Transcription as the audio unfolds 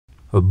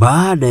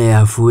Baada ya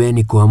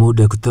afueni kwa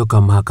muda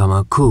kutoka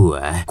mahakama kuu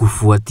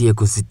kufuatia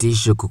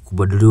kusitishwa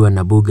kukubadiliwa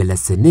na bunge la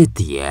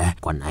seneti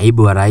kwa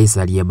naibu wa rais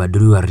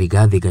aliyebadiliwa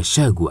Rigathi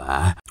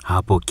Gachagua,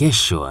 hapo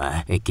kesho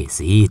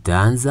kesi hii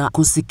itaanza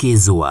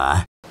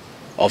kusikizwa.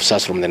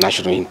 Officers from the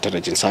National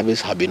Intelligence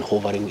Service have been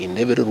hovering in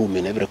every room,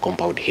 in every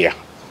compound here.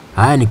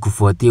 Haya ni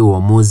kufuatia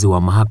uamuzi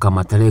wa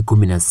mahakama tarehe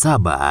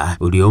 17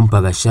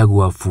 uliompa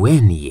Gachagua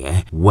afueni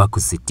wa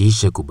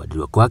kusitisha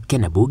kubadiliwa kwake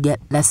na bunge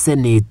la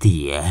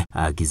seneti.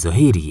 Agizo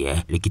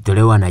hili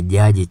likitolewa na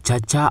jaji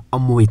Chacha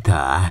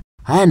Mwita.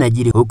 Haya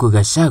najiri huku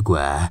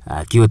Gachagua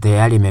akiwa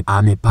tayari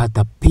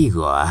amepata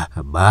pigo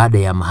baada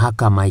ya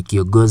mahakama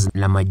ikiongozwa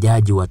na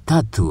majaji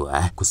watatu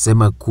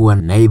kusema kuwa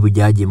naibu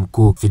jaji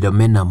mkuu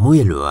Philomena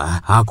Mwilu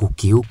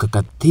hakukiuka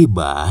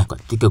katiba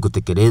katika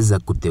kutekeleza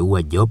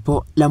kuteua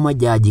jopo la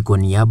majaji kwa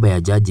niaba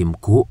ya jaji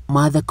mkuu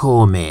Martha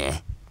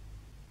Koome.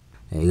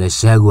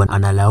 Gachagua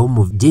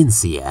analaumu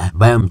jinsi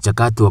ambayo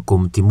mchakato wa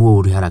kumtimua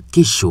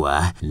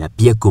uliharakishwa na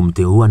pia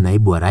kumteua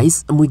naibu wa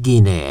rais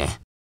mwingine.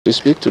 We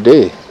speak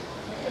today.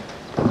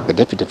 The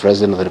Deputy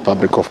President of the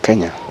Republic of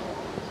Kenya,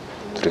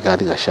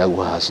 Rigathi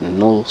Gachagua, has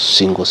no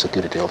single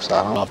security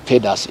officer who have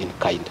paid us in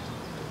kind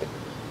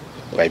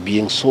by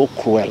being so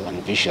cruel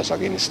and vicious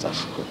against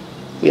us.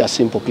 We are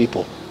simple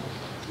people.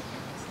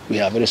 We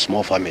are a very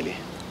small family.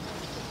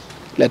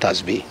 Let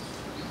us be.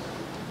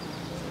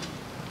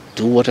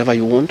 Do whatever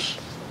you want,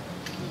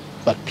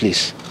 but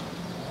please,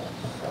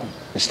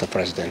 Mr.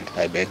 President,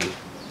 I beg you,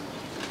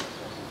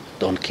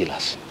 don't kill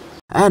us.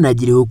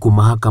 Anajiri huku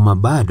mahakama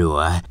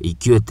bado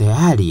ikiwa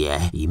tayari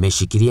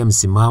imeshikilia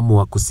msimamo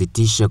wa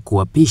kusitisha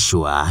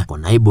kuapishwa kwa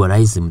naibu wa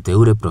rais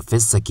mteule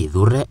Profesa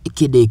Kithure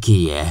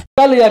Kindiki.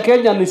 Serikali ya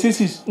Kenya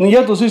ni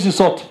yetu sisi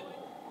sote.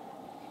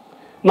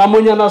 Na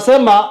mwenye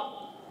anasema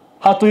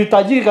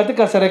hatuhitaji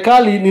katika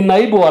serikali ni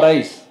naibu wa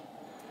rais.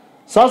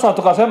 Sasa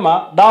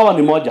tukasema dawa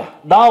ni moja.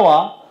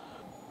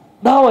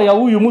 Dawa ya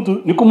huyu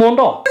mtu ni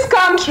kumuondoa. This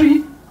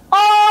country,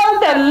 all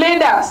the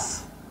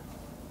leaders,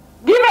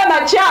 given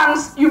a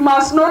chance, you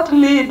must not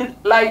lead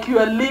like you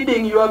are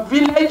leading your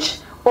village,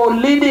 or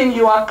leading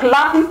your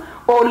clan,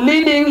 or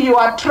leading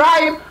your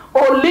tribe,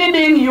 or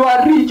leading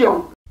your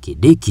region.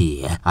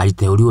 Kindiki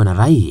aliteuliwa na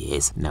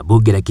rais na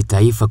bunge la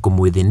kitaifa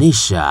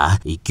kumuidhinisha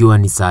ikiwa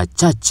ni saa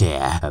chache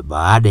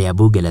baada ya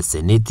bunge la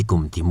seneti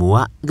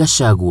kumtimua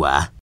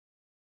Gachagua.